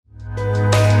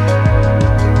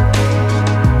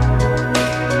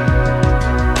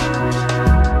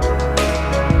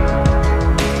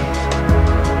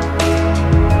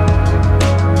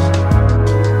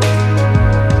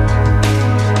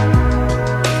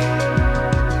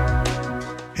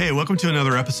welcome to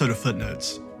another episode of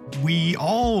Footnotes. We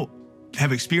all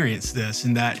have experienced this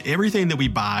in that everything that we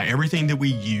buy, everything that we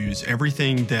use,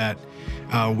 everything that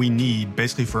we need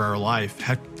basically for our life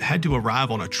had to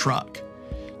arrive on a truck.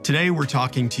 Today, we're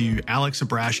talking to Alex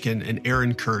Abrashkin and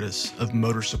Aaron Curtis of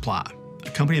Motor Supply,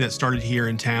 a company that started here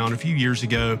in town a few years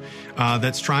ago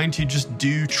that's trying to just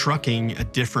do trucking a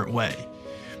different way.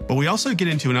 But we also get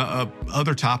into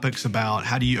other topics about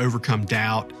how do you overcome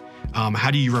doubt,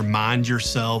 how do you remind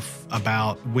yourself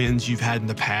about wins you've had in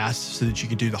the past so that you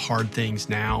can do the hard things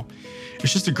now.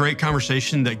 It's just a great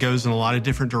conversation that goes in a lot of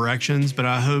different directions, but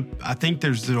I think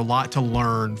there's a lot to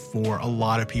learn for a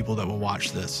lot of people that will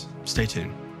watch this. Stay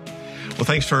tuned. Well,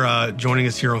 thanks for joining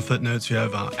us here on Footnotes. We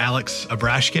have Alex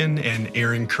Abrashkin and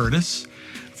Aaron Curtis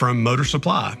from Motor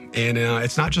Supply. And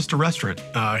it's not just a restaurant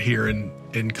here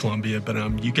in Columbia,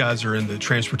 but you guys are in the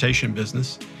transportation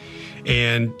business.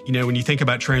 And, you know, when you think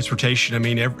about transportation, I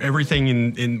mean, everything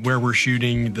in where we're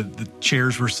shooting, the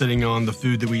chairs we're sitting on, the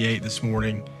food that we ate this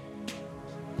morning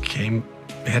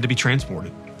had to be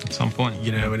transported. At some point.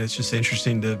 You know, and it's just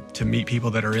interesting to meet people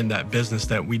that are in that business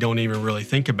that we don't even really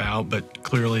think about, but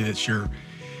clearly it's your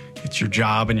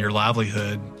job and your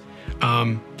livelihood.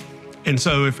 And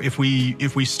so if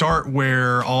we start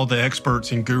where all the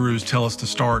experts and gurus tell us to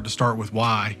start with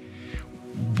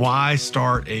why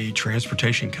start a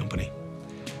transportation company?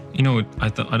 You know, I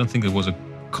don't think it was a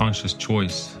conscious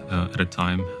choice at a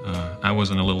time. I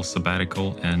was on a little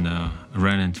sabbatical and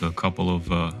ran into a couple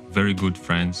of very good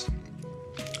friends,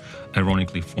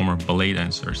 ironically former ballet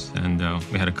dancers, and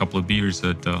we had a couple of beers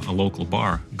at a local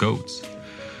bar, Goats.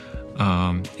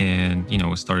 And, you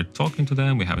know, I started talking to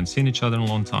them. We haven't seen each other in a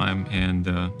long time. And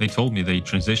they told me they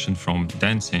transitioned from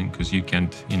dancing, because you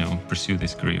can't, you know, pursue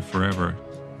this career forever.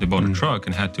 They bought a truck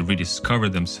and had to rediscover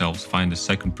themselves, find a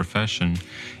second profession,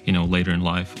 you know, later in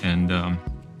life. And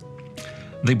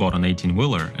they bought an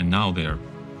 18-wheeler, and now they're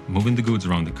moving the goods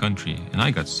around the country. And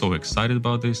I got so excited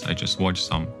about this. I just watched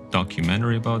some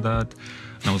documentary about that.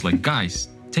 And I was like, guys,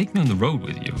 take me on the road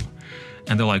with you.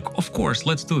 And they're like, of course,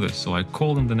 let's do this. So I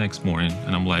called them the next morning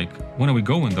and I'm like, when are we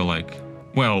going? They're like,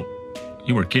 well,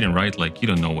 you were kidding, right? Like, you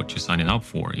don't know what you're signing up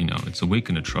for. You know, it's a week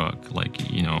in a truck, like,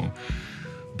 you know,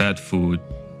 bad food.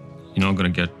 You're not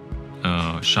going to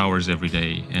get showers every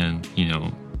day. And, you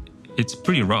know, it's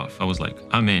pretty rough. I was like,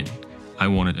 I'm in. I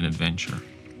wanted an adventure.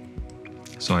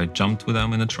 So I jumped with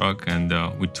them in the truck and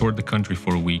we toured the country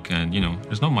for a week. And, you know,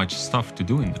 there's not much stuff to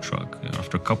do in the truck.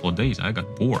 After a couple of days, I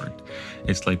got bored.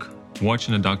 It's like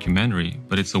watching a documentary,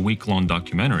 but it's a week-long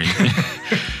documentary.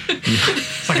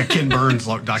 It's like a Ken Burns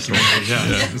documentary.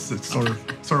 Yeah. It's sort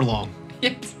of long.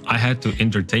 Yes. I had to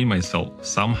entertain myself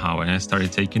somehow, and I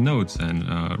started taking notes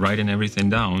and writing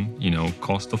everything down, you know,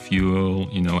 cost of fuel,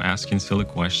 you know, asking silly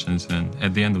questions. And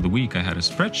at the end of the week, I had a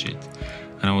spreadsheet.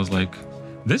 And I was like,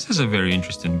 this is a very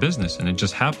interesting business. And it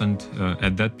just happened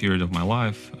at that period of my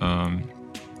life.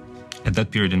 At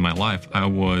that period in my life, I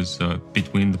was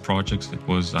between the projects.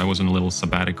 I was on a little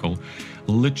sabbatical,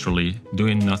 literally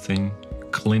doing nothing,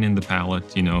 cleaning the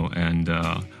palette, you know, and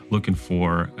looking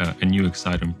for a new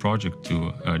exciting project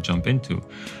to jump into.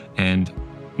 And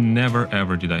never,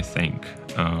 ever did I think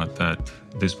that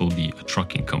this will be a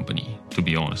trucking company, to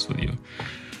be honest with you.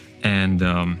 And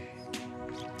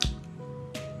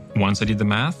once I did the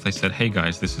math, I said, hey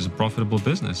guys, this is a profitable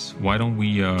business. Why don't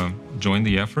we join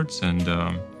the efforts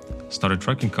and start a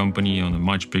trucking company on a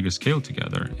much bigger scale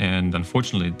together? And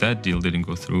unfortunately, that deal didn't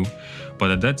go through.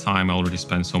 But at that time, I already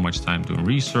spent so much time doing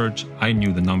research. I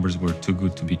knew the numbers were too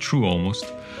good to be true almost.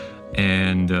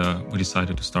 And we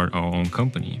decided to start our own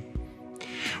company.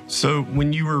 So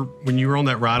when you were on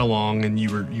that ride along and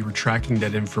you were tracking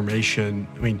that information,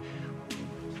 I mean,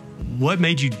 what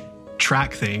made you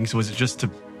track things? Was it just to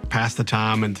pass the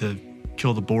time and to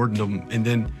kill the boredom? And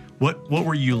then what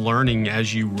were you learning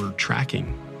as you were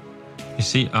tracking? You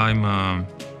see,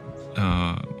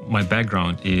 my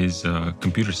background is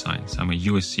computer science. I'm a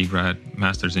USC grad,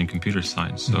 master's in computer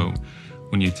science. So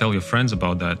when you tell your friends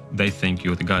about that, they think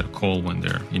you're the guy to call when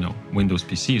their, you know, Windows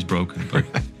PC is broken. But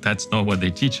that's not what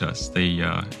they teach us. They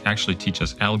actually teach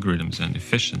us algorithms and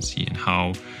efficiency and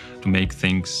how to make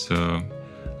things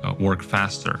work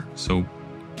faster. So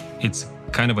it's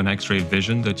kind of an X-ray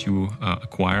vision that you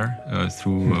acquire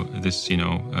through this, you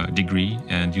know, degree,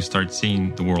 and you start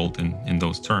seeing the world in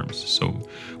those terms. So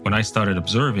when I started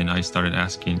observing, I started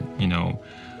asking, you know,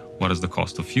 what is the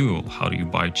cost of fuel? How do you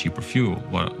buy cheaper fuel?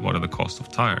 What are the cost of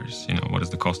tires? You know, what is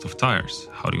the cost of tires?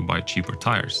 How do you buy cheaper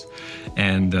tires?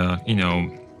 And, you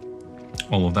know,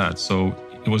 all of that. So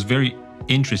it was very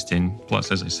interesting.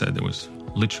 Plus, as I said, there was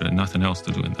literally nothing else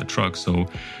to do in that truck. So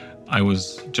I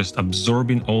was just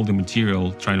absorbing all the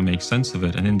material, trying to make sense of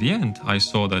it. And in the end, I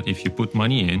saw that if you put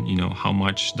money in, how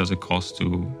much does it cost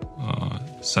to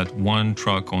set one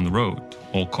truck on the road,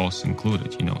 all costs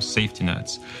included, safety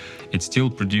nets. It still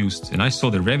produced, and I saw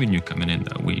the revenue coming in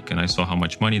that week, and I saw how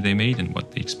much money they made and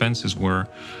what the expenses were.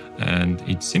 And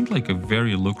it seemed like a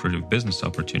very lucrative business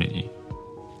opportunity,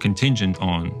 contingent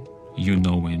on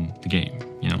knowing the game,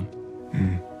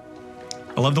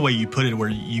 I love the way you put it, where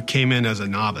you came in as a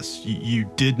novice. You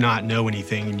did not know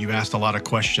anything, and you asked a lot of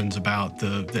questions about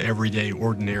the everyday,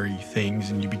 ordinary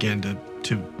things, and you began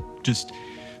to just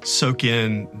soak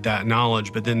in that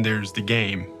knowledge. But then there's the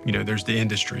game, there's the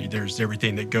industry, there's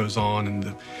everything that goes on,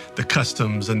 and the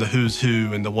customs and the who's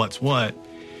who and the what's what.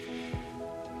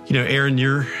 Aaron,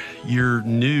 you're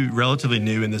new, relatively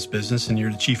new in this business, and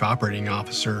you're the chief operating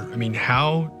officer. I mean,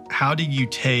 how do you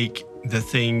take the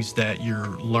things that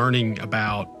you're learning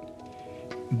about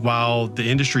while the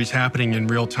industry is happening in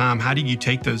real time? How do you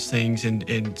take those things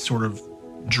and sort of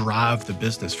drive the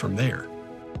business from there?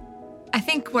 I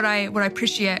think what I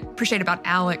appreciate about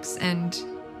Alex and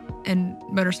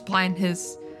Motor Supply and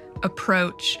his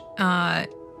approach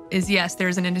is, yes,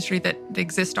 there's an industry that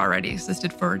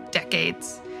existed for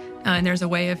decades, and there's a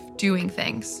way of doing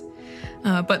things.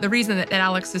 But the reason that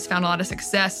Alex has found a lot of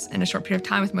success in a short period of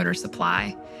time with Motor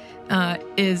Supply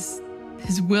is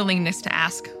his willingness to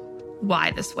ask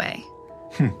why this way,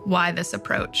 why this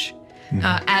approach,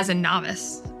 as a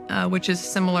novice, which is a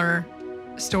similar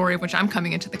story of which I'm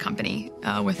coming into the company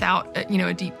without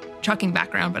a deep trucking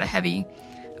background, but a heavy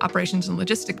operations and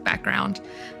logistics background,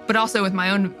 but also with my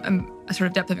own sort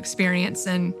of depth of experience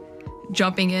and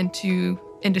jumping into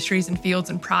industries and fields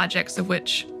and projects of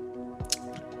which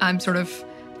I'm sort of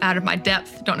out of my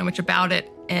depth, don't know much about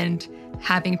it, and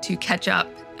having to catch up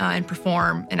and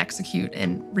perform and execute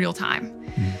in real time.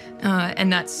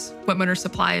 And that's what Motor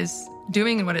Supply is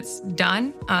doing and what it's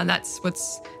done. That's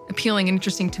what's appealing and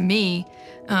interesting to me,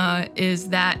 is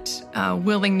that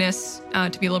willingness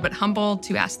to be a little bit humble,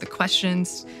 to ask the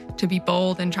questions, to be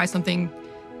bold and try something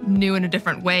new in a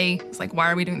different way. It's like,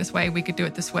 why are we doing this way? We could do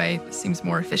it this way. This seems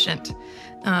more efficient,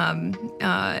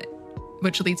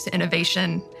 which leads to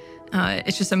innovation.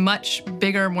 It's just a much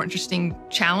bigger, more interesting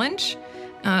challenge.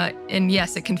 And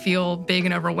yes, it can feel big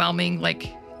and overwhelming,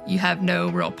 like you have no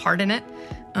real part in it.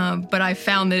 But I've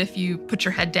found that if you put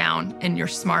your head down and you're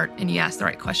smart and you ask the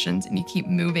right questions and you keep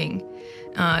moving,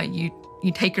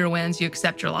 you take your wins, you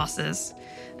accept your losses,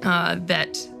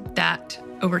 that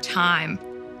over time,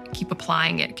 keep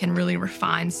applying it can really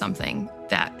refine something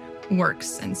that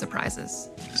works and surprises.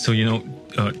 So,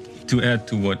 to add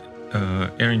to what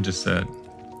Erin just said,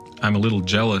 I'm a little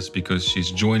jealous because she's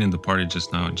joining the party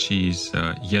just now and she's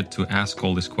yet to ask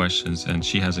all these questions, and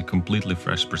she has a completely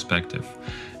fresh perspective.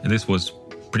 And this was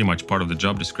pretty much part of the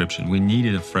job description. We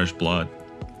needed a fresh blood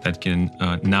that can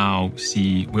now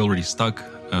see, we're already stuck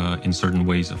in certain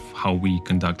ways of how we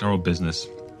conduct our business.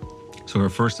 So her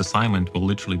first assignment will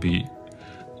literally be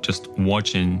just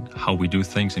watching how we do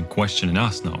things and questioning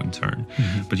us now in turn.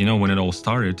 But when it all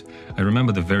started, I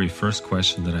remember the very first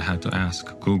question that I had to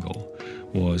ask Google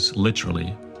was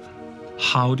literally,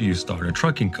 how do you start a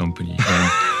trucking company?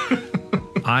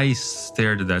 And I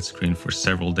stared at that screen for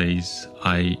several days.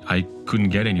 I couldn't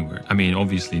get anywhere. I mean,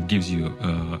 obviously it gives you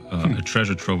a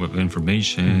treasure trove of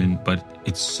information, but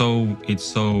it's so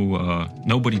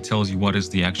nobody tells you what is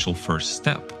the actual first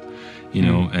step,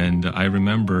 and I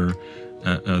remember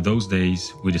those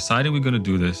days we decided we're going to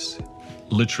do this,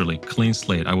 literally clean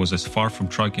slate. I was as far from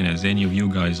trucking as any of you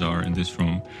guys are in this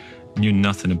room, knew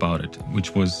nothing about it,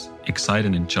 which was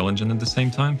exciting and challenging at the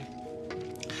same time.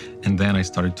 And then I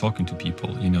started talking to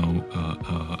people, you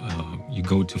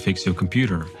go to fix your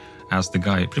computer, ask the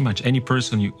guy, pretty much any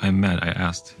person I met, I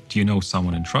asked, do you know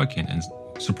someone in trucking? And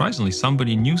surprisingly,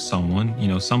 somebody knew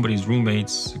someone, somebody's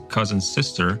roommate's cousin's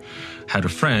sister had a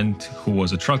friend who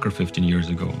was a trucker 15 years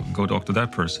ago. Go talk to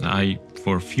that person.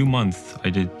 For a few months,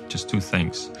 I did just two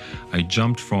things. I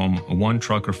jumped from one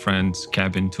trucker friend's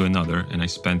cabin to another, and I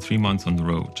spent 3 months on the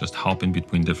road, just hopping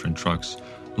between different trucks,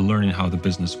 learning how the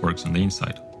business works on the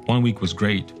inside. 1 week was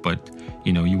great, but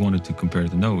you wanted to compare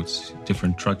the notes.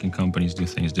 Different trucking companies do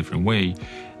things different way,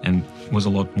 and it was a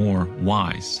lot more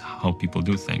wise how people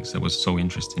do things. That was so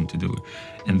interesting to do.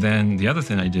 And then the other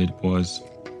thing I did was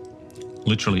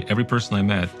literally every person I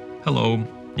met, hello,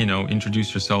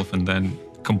 introduce yourself, and then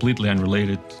completely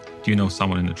unrelated, do you know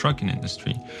someone in the trucking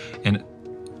industry? And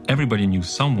everybody knew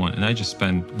someone, and I just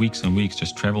spent weeks and weeks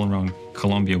just traveling around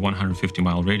Colombia,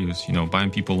 150-mile radius, buying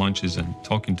people lunches and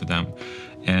talking to them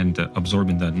and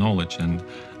absorbing that knowledge. And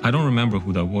I don't remember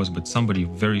who that was, but somebody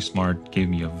very smart gave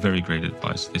me a very great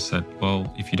advice. They said,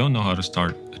 well, if you don't know how to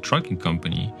start a trucking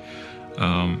company,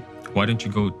 why don't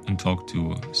you go and talk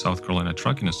to South Carolina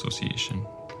Trucking Association?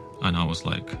 And I was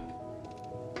like,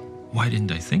 why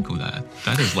didn't I think of that?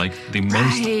 That is like the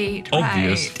most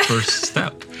obvious first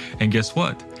step. And guess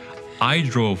what? I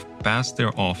drove past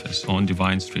their office on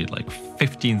Divine Street like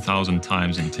 15,000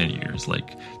 times in 10 years,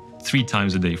 like 3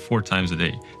 times a day, 4 times a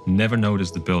day. Never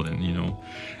noticed the building,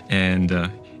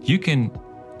 And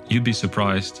you'd be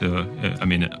surprised.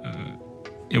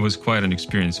 It was quite an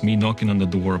experience. Me knocking on the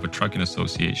door of a trucking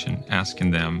association,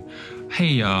 asking them,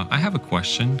 hey, I have a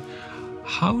question.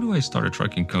 How do I start a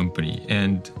trucking company?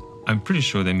 And I'm pretty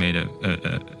sure they made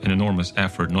an enormous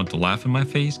effort not to laugh in my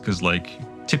face, because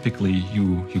typically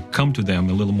you come to them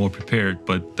a little more prepared,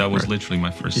 but that was literally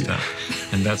my first step.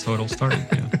 And that's how it all started.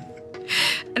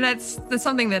 And that's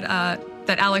something that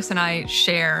Alex and I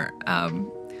share,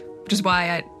 which is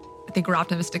why I think we're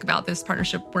optimistic about this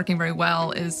partnership working very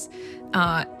well, is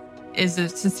a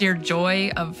sincere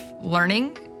joy of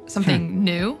learning something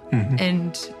new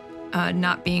and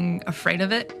not being afraid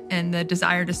of it, and the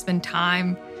desire to spend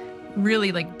time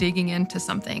really digging into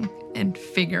something and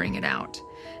figuring it out.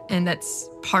 And that's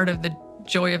part of the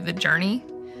joy of the journey,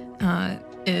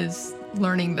 is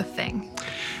learning the thing.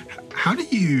 How do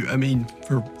you,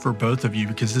 for both of you,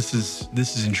 because this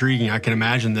is intriguing. I can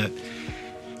imagine that,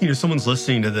 someone's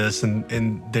listening to this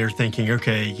and they're thinking,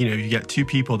 okay, you got 2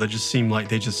 people that just seem like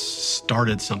they just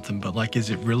started something, but is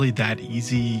it really that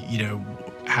easy?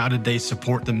 How did they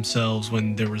support themselves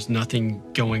when there was nothing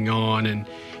going on? And,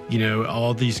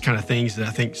 all these kind of things that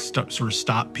I think sort of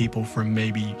stop people from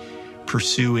maybe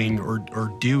pursuing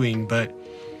or doing. But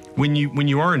when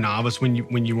you are a novice, when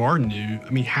you are new,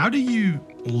 how do you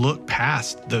look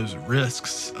past those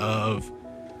risks of,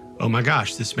 oh my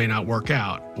gosh, this may not work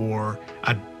out, or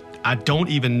I don't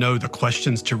even know the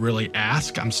questions to really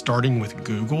ask. I'm starting with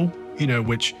Google,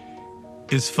 which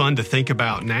is fun to think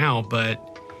about now, but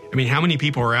how many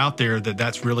people are out there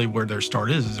that's really where their start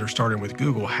is they're starting with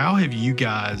Google? How have you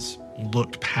guys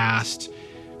looked past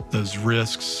those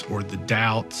risks or the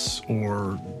doubts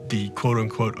or the quote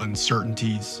unquote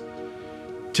uncertainties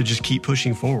to just keep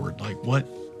pushing forward?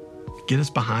 Get us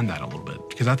behind that a little bit,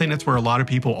 because I think that's where a lot of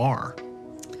people are.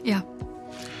 Yeah.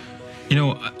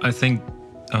 I think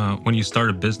when you start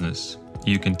a business,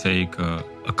 you can take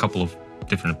a couple of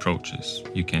different approaches.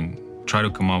 You can try to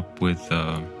come up with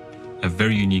a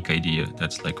very unique idea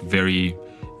that's very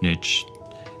niche,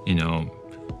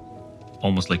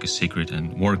 almost like a secret,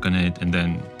 and work on it and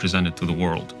then present it to the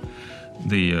world.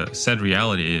 The sad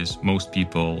reality is most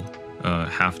people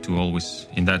have to always,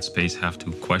 in that space, have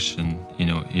to question,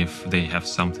 if they have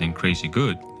something crazy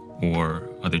good or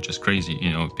are they just crazy,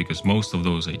 because most of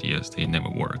those ideas, they never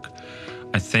work.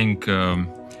 I think the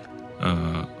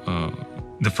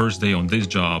first day on this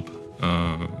job,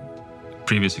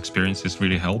 previous experiences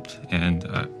really helped, and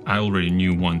I already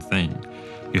knew one thing.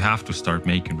 You have to start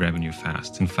making revenue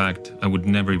fast. In fact, I would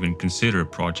never even consider a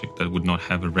project that would not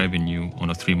have a revenue on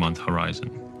a 3-month horizon.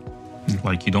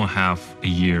 You don't have a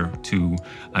year to,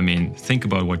 think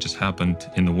about what just happened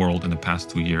in the world in the past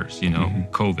 2 years,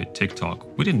 COVID, TikTok.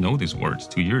 We didn't know these words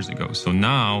 2 years ago. So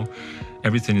now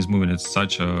everything is moving at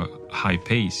such a high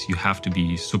pace. You have to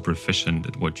be super efficient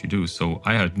at what you do. So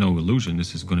I had no illusion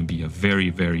this is going to be a very,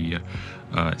 very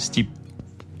steep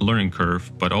learning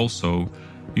curve, but also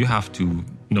you have to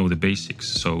know the basics.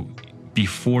 So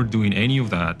before doing any of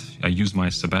that, I used my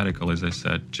sabbatical, as I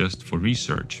said, just for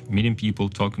research, meeting people,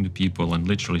 talking to people, and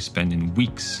literally spending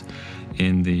weeks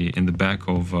in the back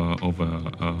of a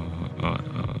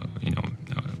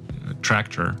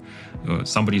tractor.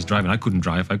 Somebody's driving. I couldn't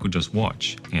drive. I could just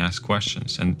watch and ask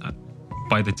questions. And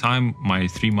by the time my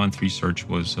 3-month research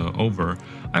was over,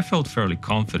 I felt fairly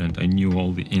confident. I knew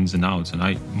all the ins and outs, and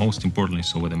I most importantly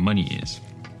saw where the money is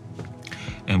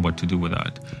and what to do with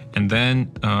that. And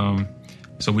then,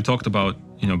 so we talked about,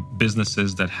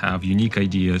 businesses that have unique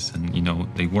ideas and,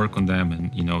 they work on them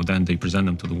and, then they present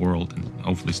them to the world and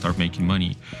hopefully start making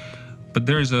money. But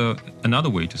there's another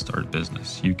way to start a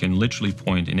business. You can literally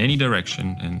point in any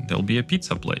direction and there'll be a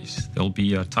pizza place, there'll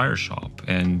be a tire shop.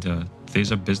 And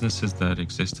these are businesses that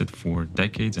existed for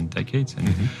decades and decades.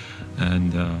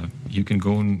 And you can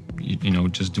go and,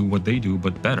 just do what they do,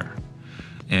 but better.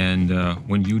 And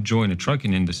when you join a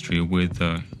trucking industry with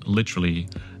literally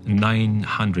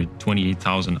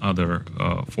 928,000 other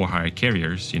for-hire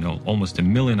carriers, almost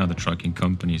 1 million other trucking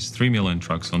companies, 3 million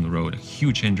trucks on the road, a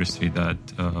huge industry that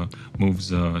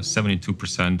moves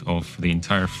 72% of the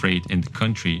entire freight in the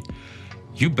country.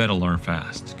 You better learn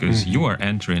fast, because you are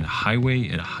entering a highway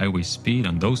at a highway speed,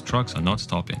 and those trucks are not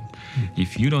stopping.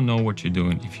 If you don't know what you're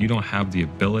doing, if you don't have the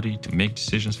ability to make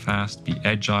decisions fast, be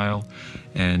agile,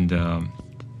 and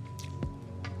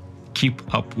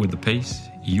keep up with the pace,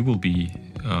 you will be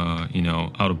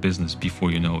out of business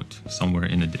before you know it, somewhere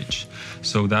in a ditch.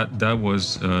 So that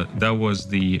was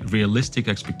the realistic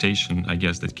expectation, I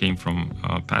guess, that came from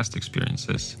past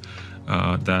experiences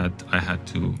that I had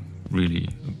to really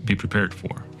be prepared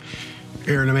for.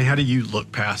 Aaron, I mean, how do you look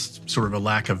past sort of a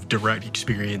lack of direct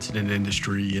experience in an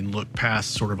industry and look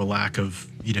past sort of a lack of,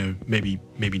 maybe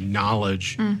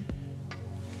knowledge,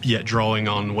 yet drawing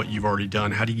on what you've already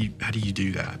done? How do you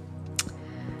do that?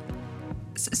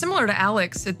 Similar to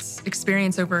Alex, it's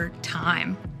experience over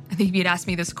time. I think if you'd asked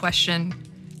me this question,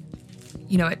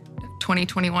 at 20,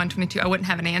 21, 22, I wouldn't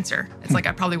have an answer. It's like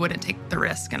I probably wouldn't take the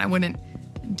risk and I wouldn't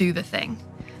do the thing.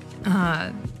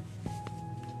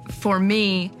 For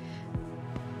me,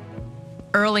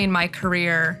 early in my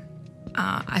career,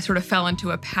 I sort of fell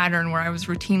into a pattern where I was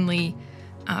routinely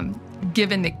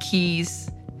given the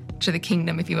keys to the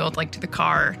kingdom, if you will, like to the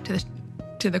car,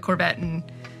 to the Corvette, and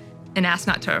asked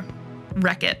not to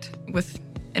wreck it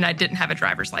and I didn't have a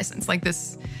driver's license. Like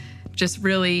this, just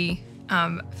really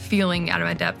feeling out of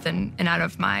my depth and out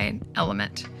of my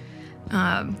element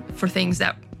for things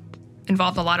that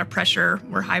involved a lot of pressure,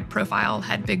 were high profile,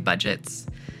 had big budgets,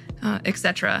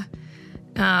 etc.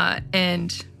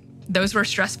 And those were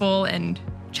stressful and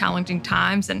challenging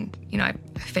times. And, I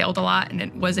failed a lot and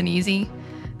it wasn't easy.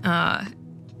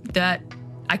 That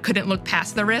I couldn't look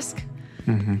past the risk.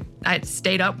 I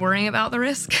stayed up worrying about the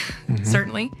risk,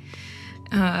 certainly.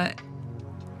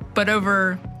 But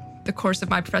over the course of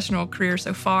my professional career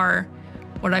so far,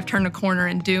 what I've turned a corner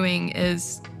in doing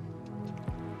is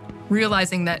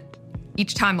realizing that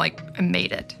each time, like, I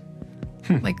made it.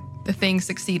 Like, the thing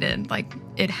succeeded. Like,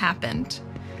 it happened.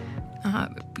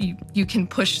 You can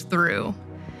push through.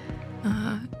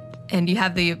 And you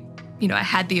have I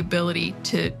had the ability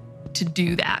to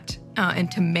do that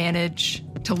and to manage,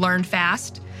 to learn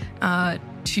fast,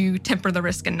 to temper the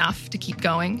risk enough to keep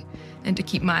going and to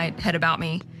keep my head about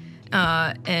me.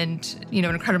 And, an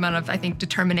incredible amount of, I think,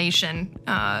 determination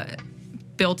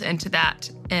built into that.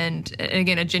 And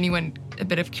again, a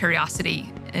bit of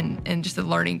curiosity and just the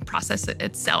learning process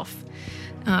itself.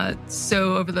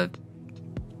 So over the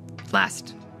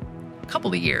last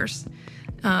couple of years,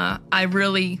 I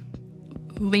really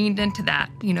leaned into that,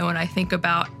 and I think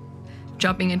about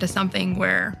jumping into something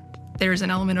where there's an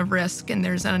element of risk and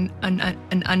there's an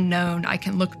unknown. I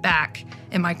can look back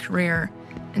in my career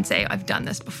and say, I've done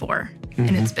this before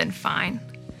and it's been fine.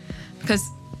 Because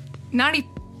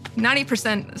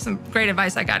 90%, some great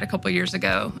advice I got a couple of years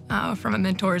ago from a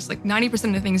mentor is like 90%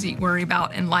 of the things that you worry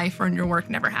about in life or in your work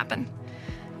never happen.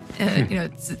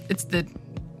 It's the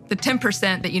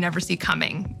 10% that you never see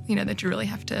coming, that you really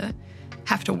have to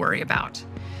worry about.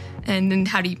 And then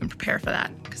how do you even prepare for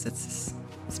that? Because it's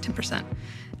 10%.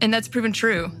 And that's proven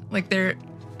true. Like I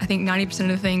think 90% of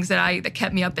the things that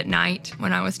kept me up at night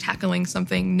when I was tackling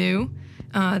something new,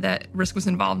 that risk was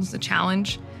involved as a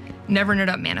challenge, never ended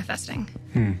up manifesting.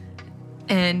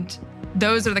 And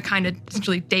those are the kind of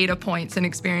essentially data points and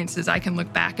experiences I can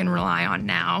look back and rely on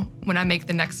now when I make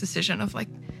the next decision of like,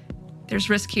 there's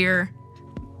risk here,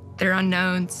 there are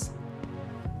unknowns,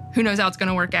 who knows how it's going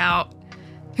to work out,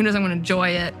 who knows I'm going to enjoy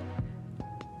it,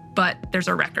 but there's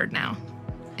a record now.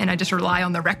 And I just rely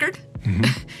on the record.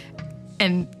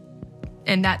 and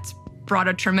that's brought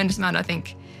a tremendous amount, I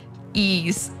think,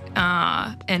 ease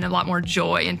and a lot more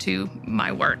joy into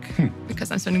my work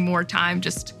because I'm spending more time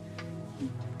just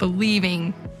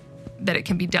believing that it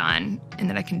can be done and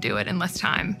that I can do it and less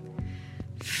time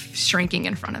shrinking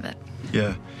in front of it.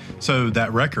 Yeah. So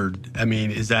that record, I mean,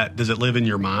 does it live in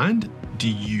your mind? Do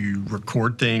you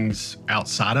record things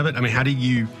outside of it? I mean, how do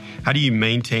you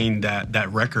maintain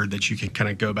that record that you can kind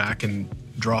of go back and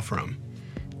draw from?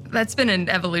 That's been an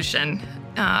evolution.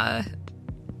 I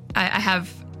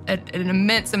have an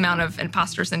immense amount of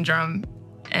imposter syndrome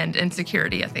and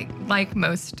insecurity, I think, like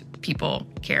most people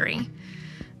carry.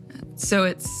 So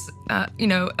it's,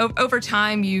 over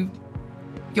time,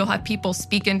 you'll have people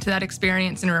speak into that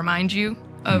experience and remind you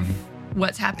of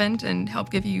what's happened and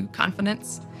help give you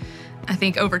confidence. I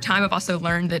think over time, I've also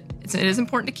learned that it is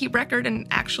important to keep record and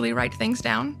actually write things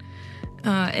down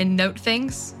and note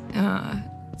things.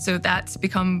 So that's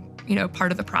become,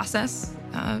 part of the process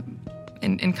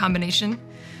in combination.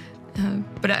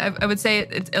 But I would say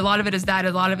a lot of it is that.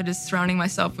 A lot of it is surrounding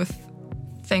myself with,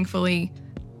 thankfully,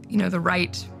 the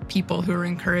right people who are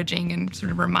encouraging and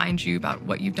sort of remind you about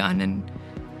what you've done and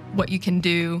what you can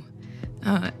do.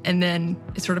 And then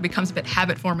it sort of becomes a bit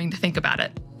habit forming to think about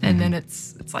it. And then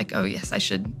it's like, oh yes, I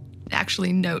should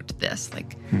actually note this.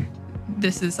 Like,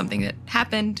 this is something that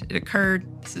happened, it occurred.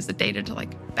 This is the data to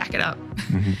like back it up.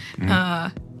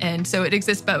 And so it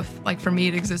exists both. Like for me,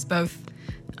 it exists both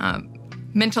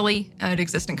mentally, it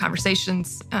exists in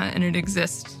conversations, and it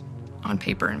exists on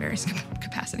paper in various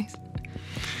capacities.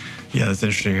 Yeah, that's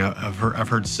interesting. I've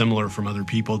heard similar from other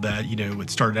people that, it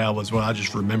started out was, well, I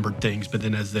just remembered things. But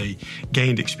then as they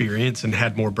gained experience and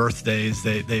had more birthdays,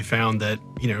 they found that,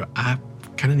 I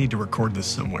kind of need to record this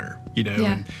somewhere,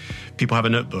 and people have a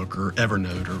notebook or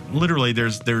Evernote or literally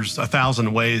there's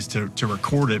 1,000 ways to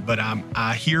record it. But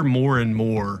I hear more and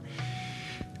more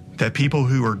that people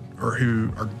who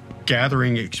are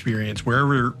gathering experience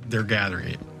wherever they're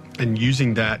gathering it and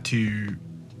using that to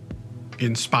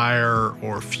inspire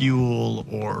or fuel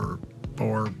or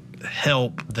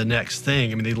help the next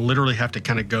thing. I mean, they literally have to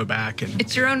kind of go back and...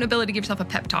 It's your own ability to give yourself a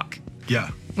pep talk. Yeah.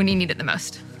 When you need it the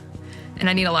most. And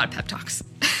I need a lot of pep talks.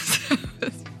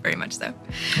 Very much so.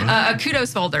 A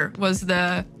kudos folder was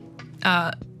the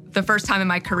first time in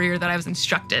my career that I was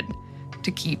instructed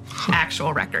to keep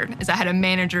actual record. Is I had a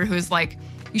manager who was like,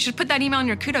 you should put that email in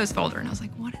your kudos folder. And I was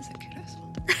like, what is a kudos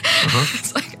folder?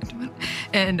 It's like,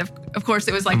 and of course,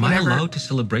 it was like, Am whenever... I allowed to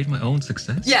celebrate my own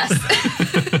success? Yes.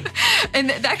 And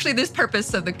actually, this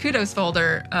purpose of the kudos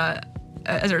folder,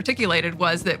 as articulated,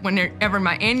 was that whenever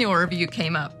my annual review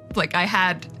came up, like I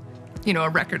had, a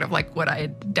record of like what I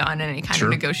had done and any kind of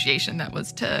negotiation that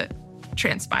was to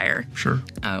transpire. Sure.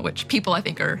 Which people, I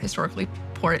think, are historically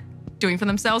poor at doing for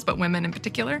themselves, but women in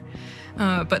particular.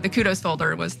 But the kudos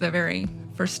folder was the very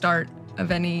first start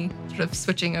of any sort of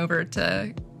switching over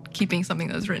to keeping something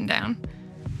that was written down.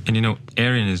 And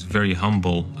Erin is very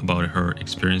humble about her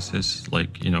experiences.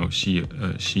 Like,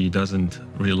 she doesn't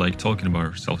really like talking about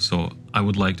herself. So I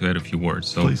would like to add a few words.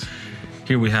 So Please.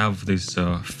 Here we have this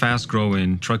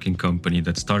fast-growing trucking company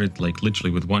that started like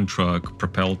literally with one truck,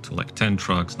 propelled to like 10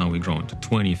 trucks. Now we're growing to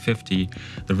 20, 50.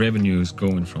 The revenue is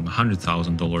going from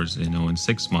 $100,000, in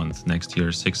 6 months. Next year,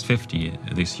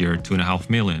 $650,000. This year, $2.5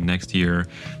 million. Next year,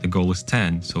 the goal is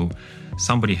 10. So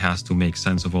somebody has to make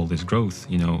sense of all this growth.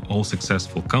 All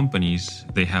successful companies,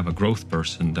 they have a growth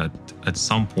person that at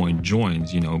some point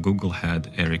joins. Google had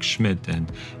Eric Schmidt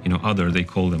and, they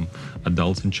call them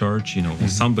adults in charge.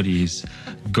 Somebody's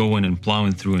going and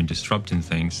plowing through and disrupting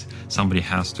things. Somebody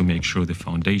has to make sure the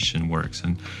foundation works.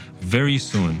 And very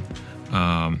soon,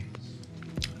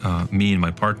 me and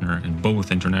my partner in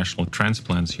both international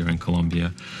transplants here in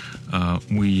Colombia,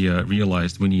 we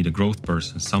realized we need a growth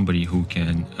person, somebody who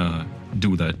can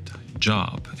do that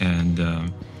job. And,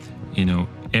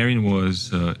 Erin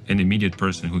was an immediate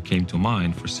person who came to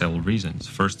mind for several reasons.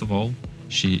 First of all,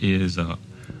 she is a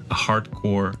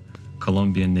hardcore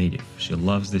Colombian native. She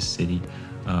loves this city.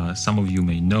 Some of you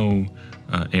may know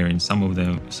Erin. Some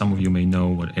of you may know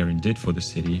what Erin did for the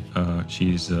city.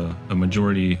 She's a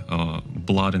majority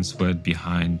blood and sweat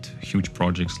behind huge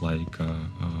projects like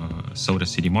Soda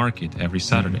City Market every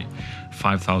Saturday.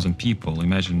 5,000 people.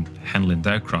 Imagine handling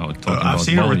that crowd. I've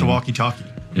seen her with the walkie-talkie.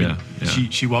 Yeah.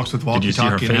 She walks with walkie-talkie. Did you see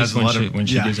her and face has a lot when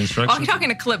she gives instructions? Walkie-talkie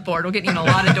and a clipboard will get you in a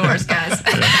lot of doors, guys.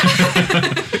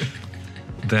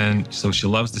 Then, so she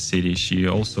loves the city. She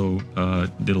also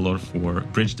did a lot for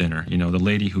Bridge Dinner. The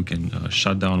lady who can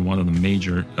shut down one of the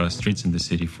major streets in the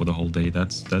city for the whole day.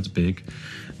 That's big.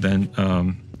 Then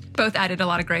both added a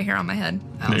lot of gray hair on my head,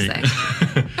 I'll say.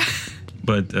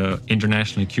 But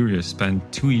internationally curious,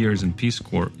 spent 2 years in Peace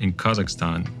Corps in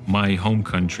Kazakhstan, my home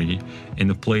country, in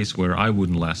a place where I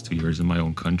wouldn't last 2 years in my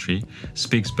own country,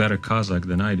 speaks better Kazakh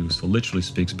than I do, so literally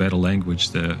speaks better language,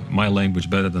 my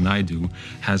language better than I do,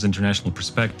 has international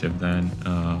perspective than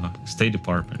State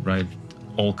Department, right?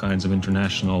 All kinds of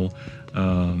international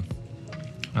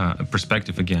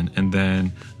perspective again. And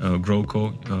then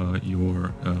GrowCo,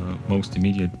 your most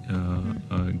immediate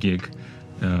gig,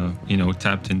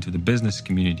 tapped into the business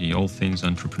community, all things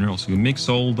entrepreneurial. So you mix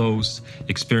all those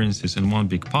experiences in one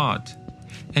big pot,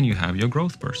 and you have your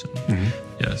growth person.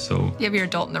 Mm-hmm. Yeah. So you have your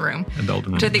adult in the room. Adult in the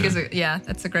room. Which I think is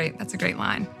that's a great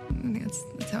line. I think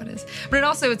that's how it is. But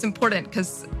it's important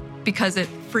because it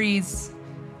frees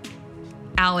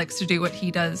Alex to do what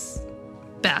he does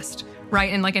best,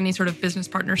 right? And like any sort of business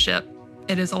partnership,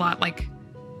 it is a lot like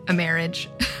a marriage,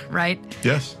 right?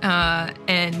 Yes.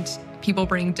 And people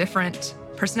bring different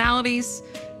personalities,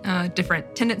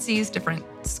 different tendencies, different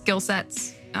skill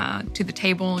sets to the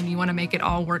table, and you want to make it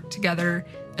all work together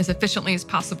as efficiently as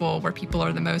possible, where people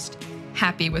are the most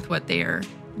happy with what they are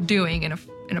doing. And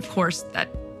of course, that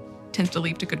tends to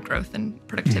lead to good growth and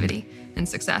productivity and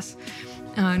success.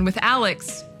 And with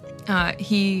Alex,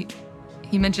 he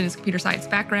mentioned his computer science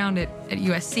background at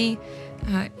USC.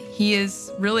 He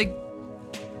is really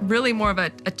more of a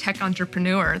tech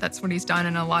entrepreneur. That's what he's done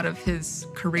in a lot of his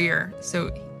career.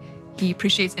 So he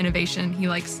appreciates innovation. He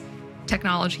likes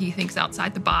technology. He thinks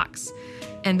outside the box.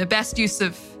 And the best use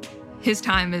of his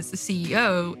time as the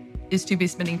CEO is to be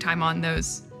spending time on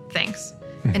those things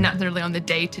and not necessarily on the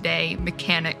day-to-day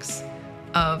mechanics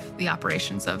of the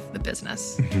operations of the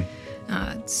business.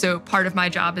 So part of my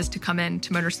job is to come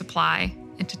into Motor Supply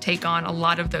and to take on a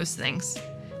lot of those things,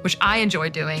 which I enjoy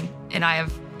doing, and I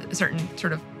have a certain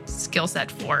sort of skill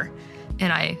set for,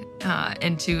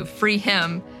 and to free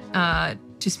him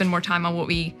to spend more time on what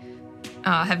we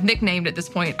have nicknamed at this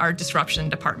point our disruption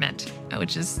department,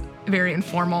 which is a very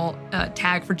informal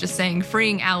tag for just saying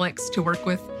freeing Alex to work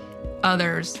with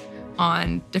others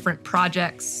on different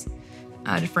projects,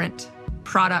 different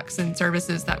products and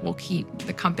services that will keep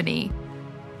the company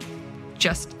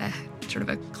just sort of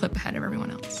a clip ahead of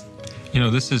everyone else.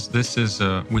 This is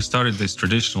we started this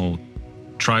traditional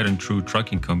tried and true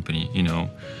trucking company,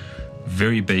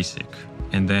 very basic.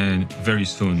 And then very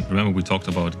soon, remember we talked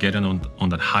about getting on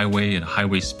that highway at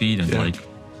highway speed, and like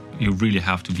you really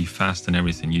have to be fast in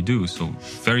everything you do. So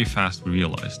very fast we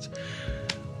realized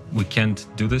we can't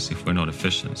do this if we're not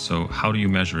efficient. So how do you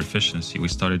measure efficiency? We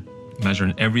started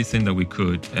measuring everything that we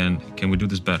could, and can we do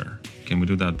this better? Can we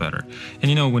do that better?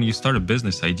 And when you start a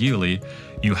business, ideally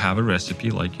you have a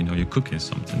recipe, like you're cooking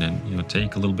something, and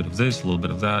take a little bit of this, a little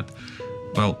bit of that.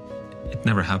 Well, it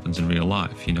never happens in real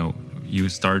life. You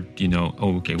start,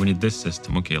 okay, we need this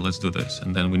system. Okay, let's do this.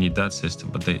 And then we need that system,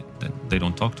 but they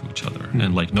don't talk to each other.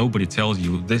 And like nobody tells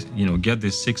you this, get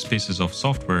these 6 pieces of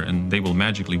software and they will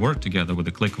magically work together with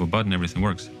the click of a button, everything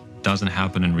works. Doesn't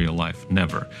happen in real life,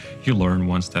 never. You learn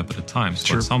one step at a time.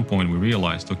 So at some point we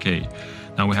realized, okay,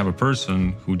 now we have a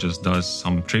person who just does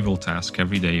some trivial task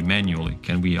every day manually.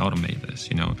 Can we automate this,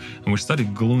 And we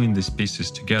started gluing these pieces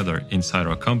together inside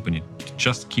our company to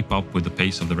just keep up with the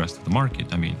pace of the rest of the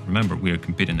market. I mean, remember, we are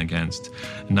competing against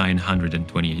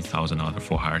 928,000 other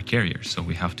for-hire carriers. So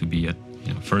we have to be at,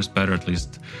 first better at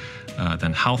least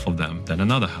than half of them, then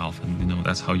another half. And,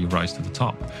 that's how you rise to the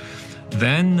top.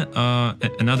 Then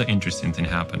another interesting thing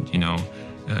happened,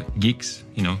 geeks,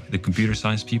 the computer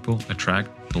science people attract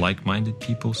like-minded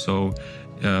people. So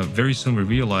very soon we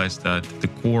realized that the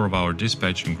core of our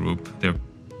dispatching group, their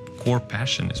core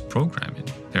passion is programming.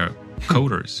 They're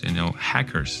coders,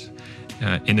 hackers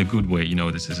in a good way.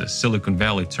 This is a Silicon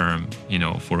Valley term,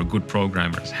 for a good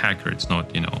programmer. It's hacker. It's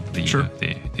not,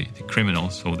 the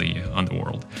criminals or the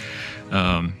underworld.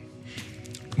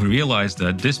 We realized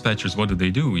that dispatchers, what do?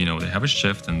 They have a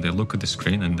shift and they look at the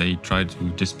screen and they try to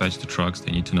dispatch the trucks.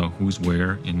 They need to know who's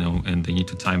where, and they need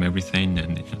to time everything,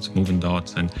 and it's moving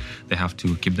dots, and they have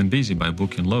to keep them busy by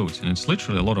booking loads. And it's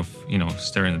literally a lot of,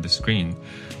 staring at the screen.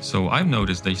 So I've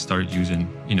noticed they start using,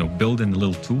 building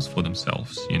little tools for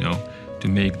themselves, to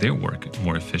make their work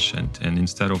more efficient. And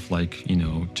instead of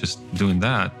just doing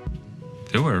that,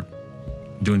 they were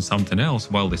doing something else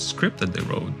while the script that they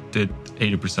wrote did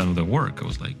 80% of their work. I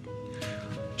was like,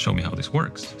 show me how this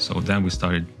works. So then we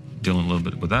started dealing a little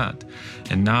bit with that.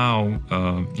 And now,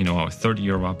 our third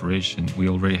year of operation, we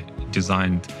already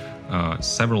designed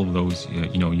several of those,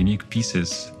 unique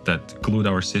pieces that glued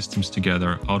our systems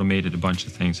together, automated a bunch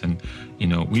of things. And,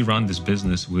 we run this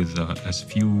business with as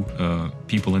few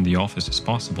people in the office as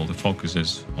possible. The focus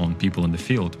is on people in the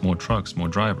field, more trucks, more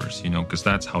drivers, because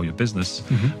that's how your business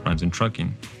runs in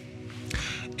trucking.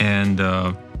 And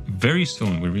very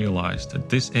soon we realized that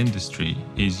this industry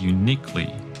is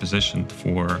uniquely positioned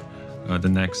for the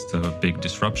next big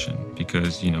disruption,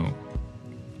 because,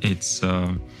 it's...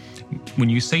 when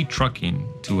you say trucking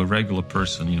to a regular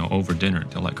person, over dinner,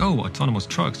 they're like, oh, autonomous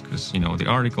trucks, because, the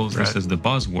articles, this is the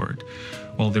buzzword.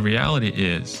 Well, the reality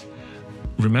is,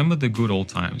 remember the good old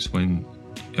times when,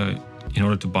 in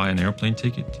order to buy an airplane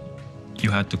ticket, you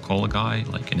had to call a guy,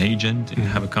 like an agent, and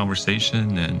have a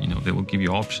conversation, and, they will give you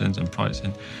options and price.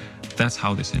 And that's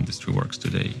how this industry works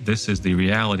today. This is the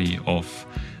reality of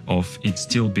it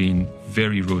still being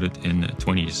very rooted in the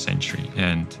 20th century,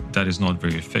 and that is not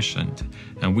very efficient.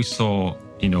 And we saw,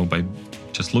 by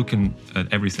just looking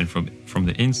at everything from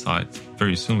the inside,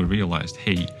 very soon we realized,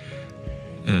 hey,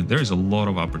 there's a lot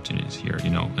of opportunities here,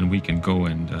 and we can go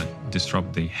and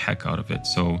disrupt the heck out of it.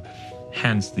 So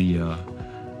hence the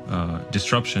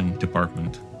disruption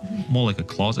department, more like a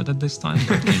closet at this time,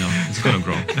 but, it's going to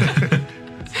grow.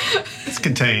 It's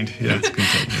contained. Yeah, it's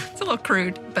contained. It's a little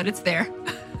crude, but it's there.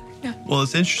 Well,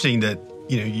 it's interesting that,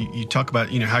 you talk about,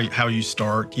 how you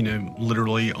start,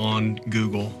 literally on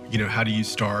Google, how do you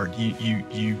start?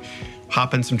 You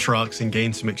hop in some trucks and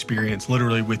gain some experience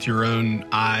literally with your own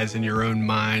eyes and your own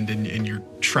mind, and you're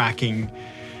tracking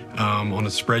on a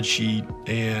spreadsheet,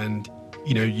 and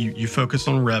you focus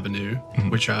on revenue,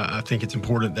 which I think it's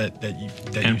important that you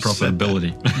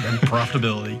profitability and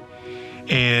profitability,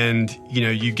 and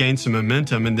you gain some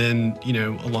momentum, and then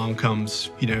along comes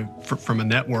from a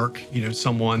network,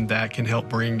 someone that can help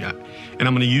bring, and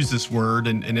I'm going to use this word,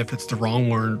 and if it's the wrong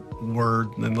word,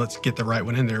 then let's get the right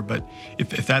one in there. But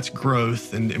if that's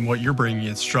growth, and what you're bringing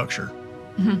is structure,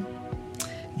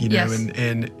 Yes.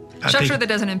 and Structure that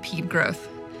doesn't impede growth,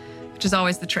 which is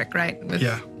always the trick, right?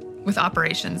 With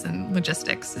operations and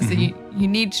logistics, is that you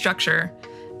need structure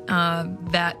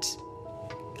that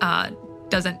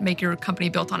doesn't make your company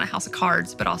built on a house of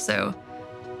cards, but also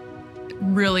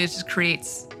really just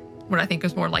creates what I think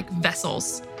is more like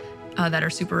vessels that are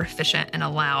super efficient and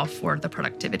allow for the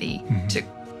productivity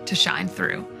to shine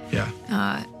through.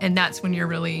 Yeah. And that's when you're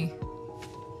really,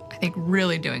 I think,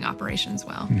 really doing operations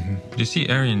well. You see,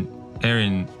 Aaron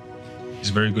is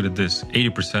very good at this.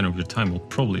 80% of your time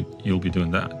you'll be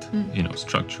doing that,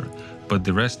 structure. But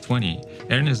the rest 20,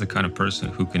 Aaron is the kind of person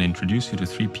who can introduce you to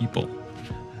 3 people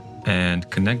and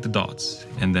connect the dots,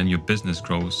 and then your business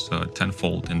grows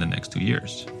tenfold in the next 2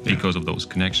 years because of those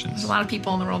connections. There's a lot of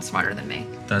people in the world smarter than me.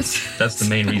 That's the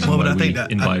main reason why we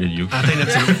invited you. I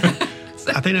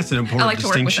think that's an important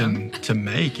distinction to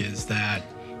make, is that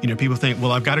people think,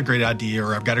 well, I've got a great idea,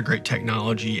 or I've got a great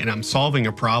technology, and I'm solving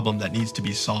a problem that needs to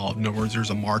be solved. In other words, there's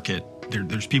a market.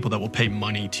 There's people that will pay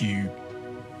money to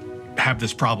have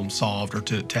this problem solved, or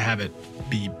to have it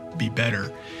be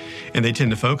better. And they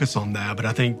tend to focus on that. But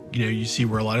I think, you see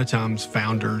where a lot of times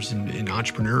founders and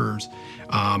entrepreneurs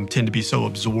tend to be so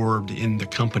absorbed in the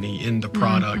company, in the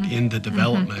product, in the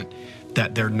development,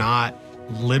 that they're not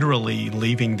literally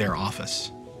leaving their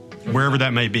office, wherever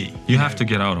that may be. You have to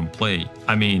get out and play.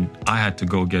 I mean, I had to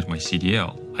go get my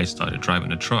CDL. I started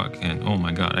driving a truck, and oh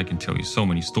my God, I can tell you so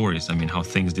many stories. I mean, how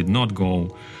things did not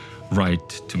go right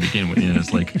to begin with.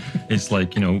 It's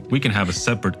like we can have a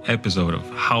separate episode of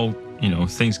how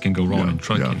things can go wrong in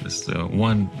trucking. This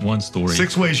one story.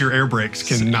 6 ways your air brakes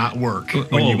cannot work.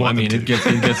 It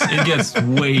gets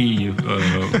way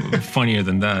funnier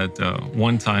than that.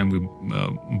 One time we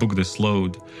booked this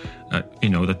load,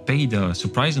 that paid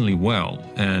surprisingly well,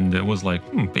 and it was like,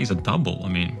 pays a double. I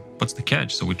mean, what's the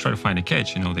catch? So we try to find a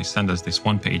catch. They send us this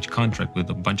 1-page contract with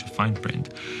a bunch of fine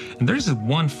print, and there's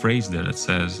one phrase there that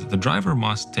says the driver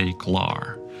must take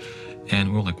LAR,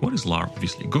 and we're like, what is LAR?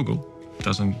 Obviously, Google.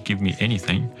 Doesn't give me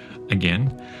anything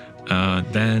again.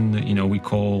 Then we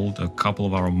called a couple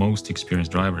of our most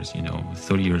experienced drivers,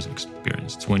 30 years of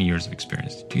experience, 20 years of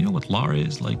experience. Do you know what LAR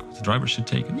is? Like, the driver should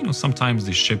take it. Sometimes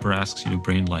the shipper asks you to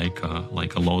bring like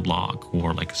a load lock,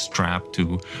 or like a strap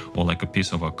or like a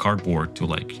piece of a cardboard to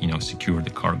secure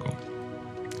the cargo.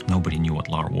 Nobody knew what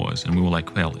LAR was, and we were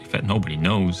like, well, if nobody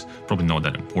knows, probably not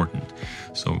that important.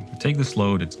 So we take this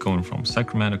load. It's going from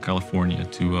Sacramento, California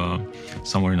to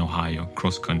somewhere in Ohio,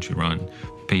 cross-country run,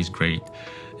 pays great.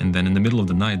 And then in the middle of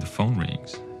the night, the phone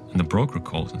rings, and the broker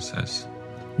calls and says,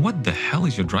 what the hell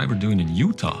is your driver doing in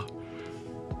Utah?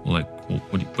 We're like, well,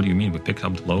 what do you mean? We picked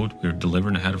up the load, we're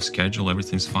delivering ahead of schedule,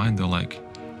 everything's fine. They're like,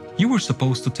 you were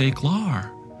supposed to take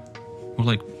LAR. We're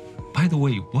like, by the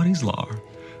way, what is LAR?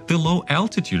 The low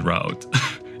altitude route.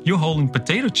 You're hauling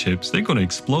potato chips, they're going to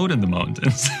explode in the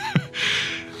mountains.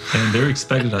 And they're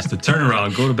expecting us to turn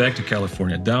around, go back to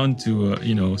California, down to,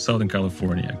 Southern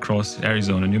California, across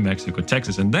Arizona, New Mexico,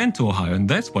 Texas, and then to Ohio. And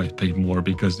that's why it paid more,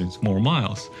 because it's more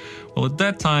miles. Well, at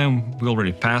that time, we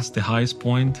already passed the highest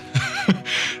point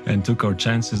and took our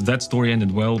chances. That story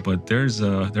ended well, but there's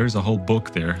a whole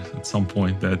book there at some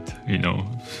point that,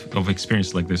 of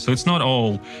experience like this. So it's not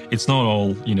all,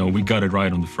 we got it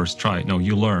right on the first try. No,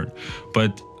 you learn.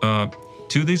 But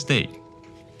to this day,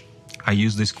 I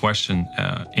use this question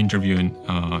interviewing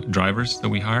drivers that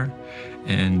we hire,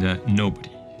 and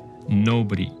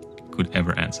nobody could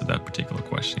ever answer that particular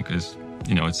question, because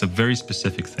it's a very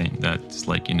specific thing that's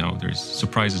like, there's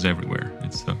surprises everywhere.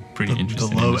 It's a pretty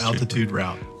interesting the low industry. altitude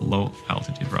route. Low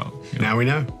altitude route. Now we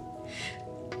know.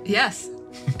 Yes.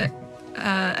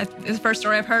 It's the first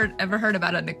story I've ever heard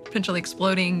about a potentially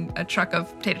exploding a truck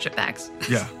of potato chip bags.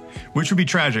 Yeah, which would be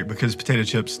tragic, because potato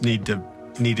chips need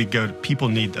to go. People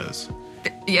need those.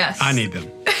 Yes. I need them.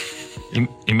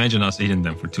 Imagine us eating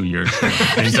them for 2 years.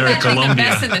 In Colombia.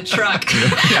 Mess in the truck.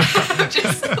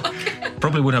 Just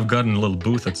probably would have gotten a little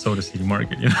booth at Soda City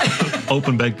Market.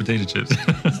 Open bag potato chips.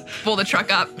 Pull the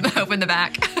truck up, open the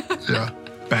back. Yeah.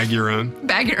 Bag your own.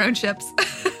 Bag your own chips.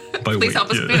 By Please weight, help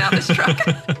us yeah. clean out this truck.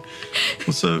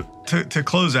 Well, so to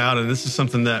close out, and this is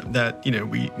something that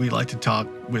we like to talk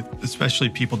with, especially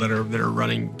people that are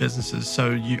running businesses.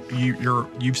 So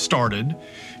you've started,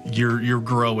 you're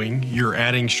growing, you're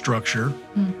adding structure,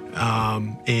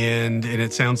 and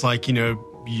it sounds like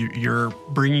you're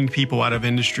bringing people out of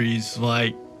industries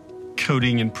like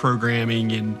coding and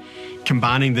programming and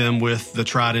combining them with the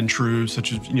tried and true,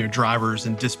 such as drivers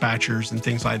and dispatchers and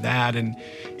things like that, and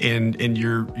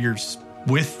you're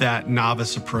with that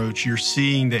novice approach, you're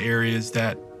seeing the areas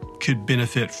that could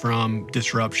benefit from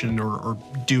disruption or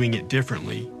doing it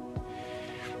differently.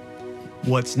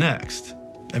 What's next?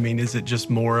 I mean, is it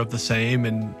just more of the same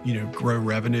and grow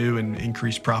revenue and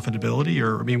increase profitability,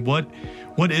 or I mean,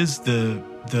 what is the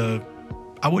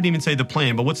I wouldn't even say the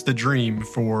plan, but what's the dream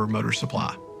for Motor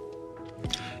Supply?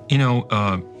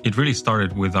 It really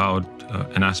started without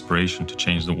an aspiration to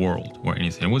change the world or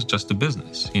anything. It was just a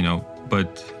business,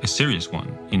 but a serious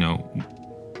one.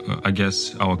 I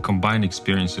guess our combined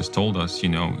experiences told us,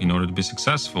 in order to be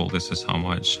successful, this is how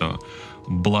much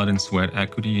blood and sweat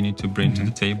equity you need to bring to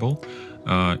the table.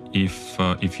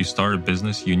 If you start a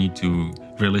business, you need to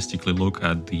realistically look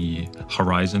at the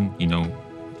horizon,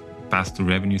 path to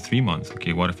revenue 3 months.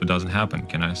 Okay, what if it doesn't happen?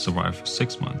 Can I survive for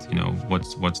 6 months?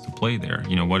 What's the play there?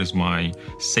 What is my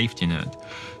safety net?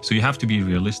 So you have to be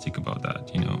realistic about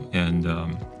that, and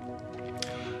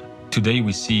today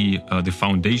we see the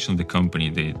foundation of the company,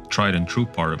 the tried and true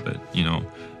part of it,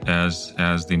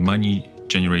 as the money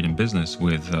generating business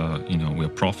with, we're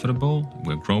profitable,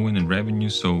 we're growing in revenue,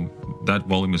 so that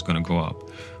volume is going to go up.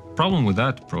 Problem with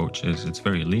that approach is it's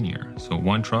very linear. So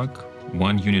one truck,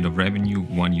 1 unit of revenue,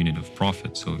 1 unit of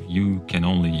profit. So you can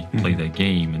only play that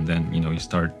game, and then you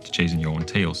start chasing your own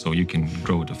tail. So you can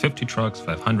grow to 50 trucks,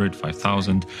 500,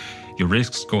 5,000. Your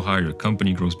risks go higher, your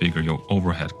company grows bigger, your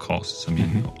overhead costs,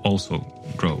 also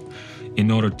grow.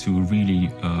 In order to really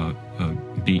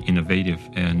be innovative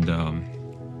and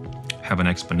have an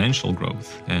exponential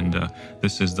growth, and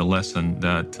this is the lesson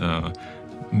that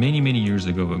many years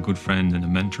ago, a good friend and a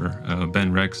mentor,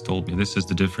 Ben Rex, told me, this is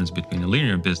the difference between a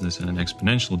linear business and an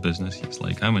exponential business. He's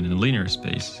like, I'm in a linear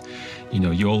space.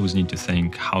 You always need to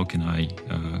think, how can I,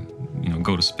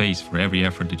 go to space? For every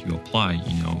effort that you apply,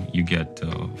 you get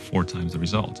 4 times the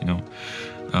result.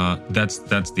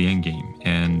 That's the end game.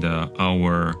 And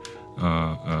our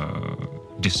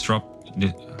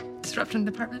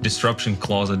disruption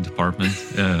closet department.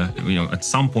 At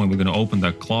some point we're going to open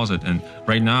that closet, and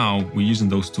right now we're using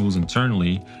those tools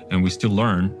internally, and we still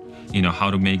learn,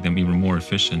 how to make them even more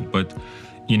efficient. But,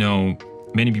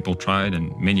 many people tried,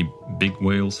 and many big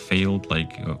whales failed,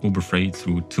 like Uber Freight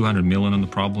threw $200 million on the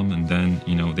problem, and then,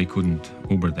 they couldn't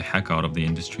Uber the heck out of the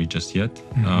industry just yet.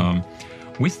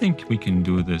 We think we can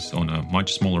do this on a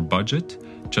much smaller budget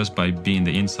just by being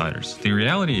the insiders. The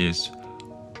reality is,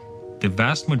 the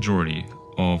vast majority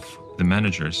of the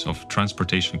managers of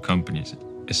transportation companies,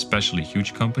 especially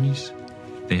huge companies,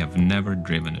 they have never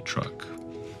driven a truck.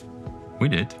 We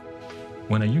did.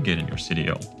 When are you getting your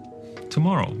CDL?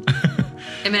 Tomorrow.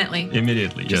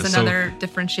 Immediately. Just another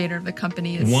differentiator of the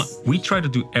company is... we try to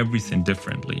do everything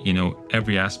differently,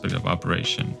 every aspect of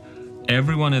operation.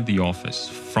 Everyone at the office,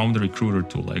 from the recruiter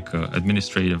to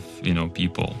administrative,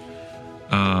 people,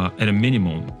 at a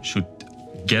minimum should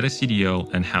get a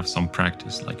CDL and have some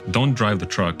practice. Don't drive the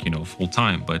truck, full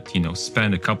time, but,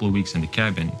 spend a couple of weeks in the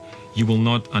cabin. You will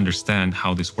not understand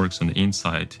how this works on the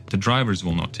inside. The drivers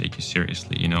will not take you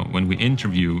seriously. When we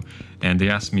interview and they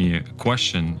ask me a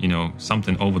question,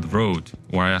 something over the road,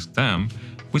 or I ask them,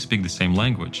 we speak the same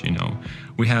language.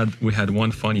 We had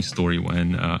one funny story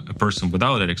when a person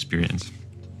without that experience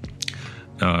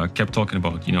kept talking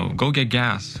about, go get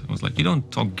gas. I was like, you don't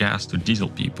talk gas to diesel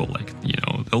people.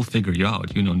 They'll figure you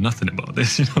out. You know nothing about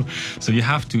this, So you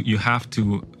have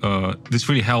to, this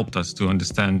really helped us to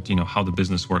understand, how the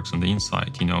business works on the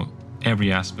inside,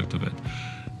 every aspect of it.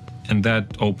 And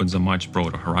that opens a much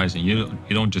broader horizon. You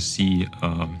don't just see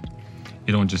a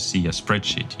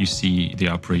spreadsheet. You see the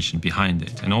operation behind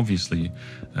it. And obviously,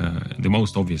 the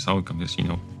most obvious outcome is,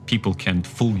 people can't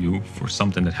fool you for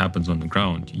something that happens on the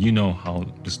ground. You know how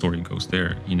the story goes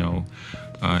there,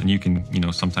 and you can,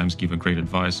 sometimes give a great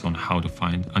advice on how to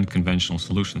find unconventional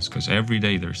solutions, because every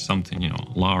day there's something,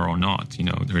 law or not,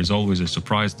 there is always a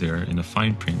surprise there in the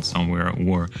fine print somewhere,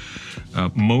 or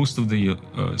most of the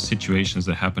situations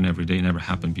that happen every day never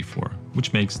happened before,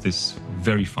 which makes this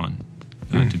very fun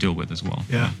to deal with as well.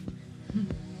 Yeah.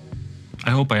 I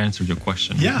hope I answered your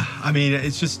question. Yeah. I mean,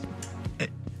 it's just...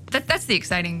 That's the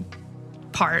exciting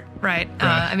part, right?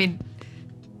 I mean,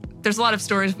 there's a lot of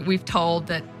stories we've told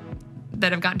that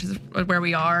that have gotten to where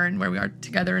we are and where we are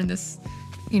together in this,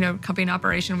 company and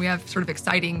operation. We have sort of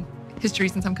exciting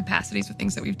histories in some capacities with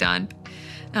things that we've done.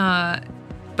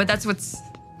 But that's what's,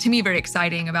 to me, very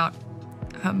exciting about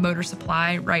Motor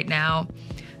Supply right now,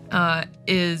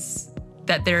 is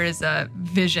that there is a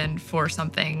vision for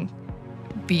something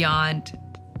beyond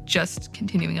just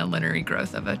continuing a linear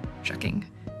growth of a trucking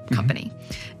company.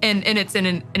 And it's in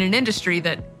an industry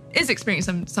that is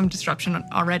experiencing some disruption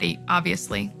already,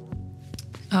 obviously.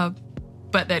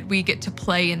 But that we get to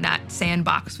play in that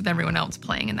sandbox with everyone else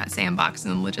playing in that sandbox,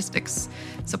 and the logistics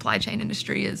supply chain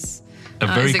industry is a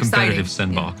very is competitive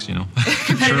sandbox,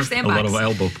 Competitive sandbox. A lot of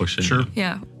elbow pushing. Sure.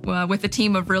 Yeah, well, with a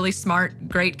team of really smart,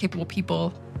 great, capable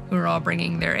people who are all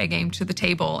bringing their A game to the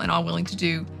table and all willing to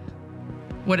do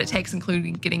what it takes,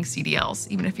 including getting CDLs,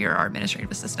 even if you're our administrative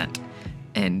assistant,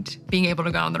 and being able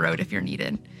to go on the road if you're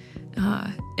needed,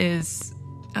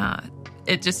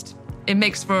 it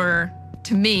makes for,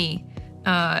 to me,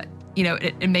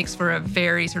 it makes for a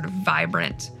very sort of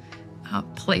vibrant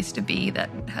place to be that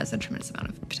has a tremendous amount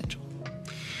of potential.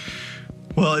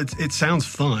 Well, it sounds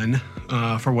fun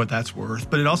for what that's worth,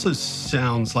 but it also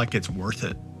sounds like it's worth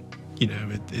it.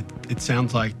 It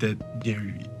sounds like that.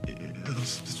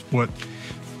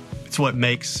 It's what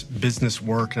makes business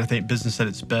work, and I think business at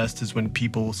its best is when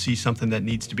people see something that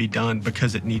needs to be done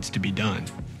because it needs to be done.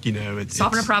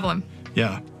 Solving a problem.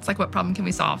 Yeah. It's like, what problem can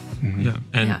we solve? Mm-hmm. Yeah.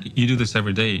 And you do this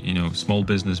every day, small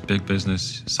business, big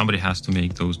business, somebody has to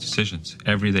make those decisions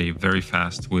every day, very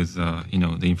fast with,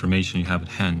 the information you have at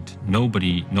hand.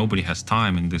 Nobody has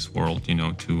time in this world,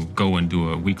 to go and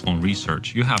do a week-long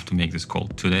research. You have to make this call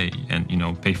today and,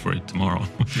 pay for it tomorrow.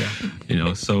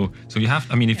 Yeah. So you have,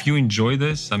 if you enjoy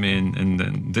this, and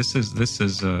then this is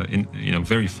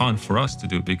very fun for us to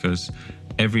do, because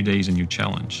every day is a new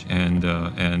challenge. And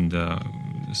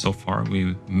so far,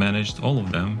 we've managed all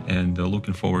of them, and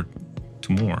looking forward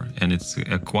to more. And it's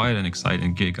quite an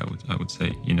exciting gig, I would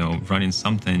say. Running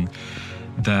something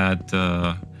that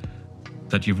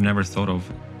you've never thought of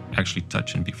actually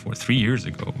touching before. 3 years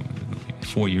ago,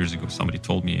 4 years ago, somebody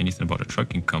told me anything about a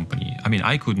trucking company.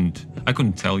 I couldn't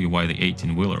tell you why the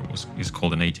 18-wheeler is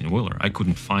called an 18-wheeler. I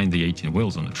couldn't find the 18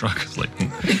 wheels on the truck. It's like.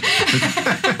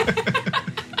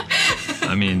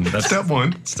 That's step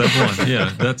one. Step one,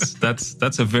 yeah.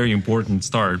 That's a very important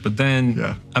start. But then,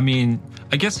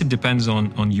 I guess it depends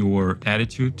on your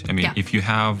attitude. If you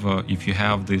have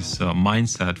this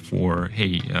mindset for,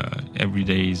 hey, every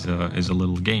day is a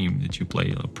little game that you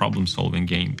play, a problem-solving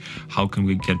game. How can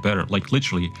we get better? Like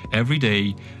literally every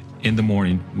day. In the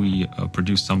morning, we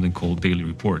produce something called Daily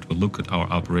Report. We look at our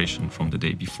operation from the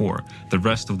day before. The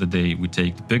rest of the day, we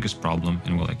take the biggest problem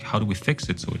and we're like, how do we fix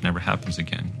it so it never happens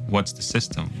again? What's the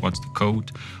system? What's the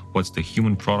code? What's the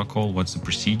human protocol? What's the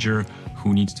procedure?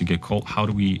 Who needs to get called? How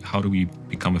do we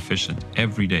become efficient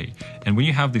every day? And when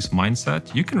you have this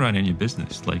mindset, you can run any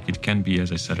business. Like it can be,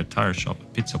 as I said, a tire shop, a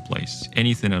pizza place,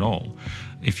 anything at all.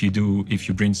 If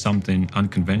you bring something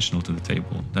unconventional to the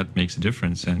table, that makes a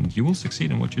difference, and you will succeed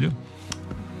in what you do.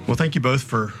 Well, thank you both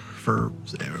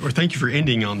thank you for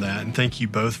ending on that, and thank you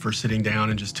both for sitting down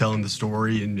and just telling the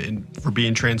story and for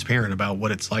being transparent about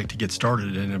what it's like to get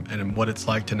started and what it's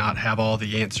like to not have all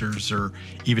the answers or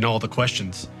even all the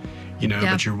questions,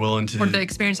 but you're willing to. Or the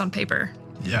experience on paper.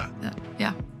 Yeah.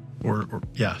 Yeah. Or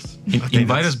yes.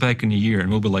 Invite us back in a year and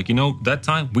we'll be like, that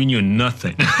time we knew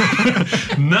nothing.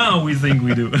 Now we think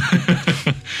we do.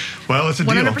 Well, it's a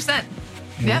deal. 100%.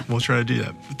 Yeah. We'll try to do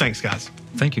that. Thanks, guys.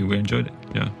 Thank you. We enjoyed it.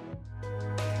 Yeah.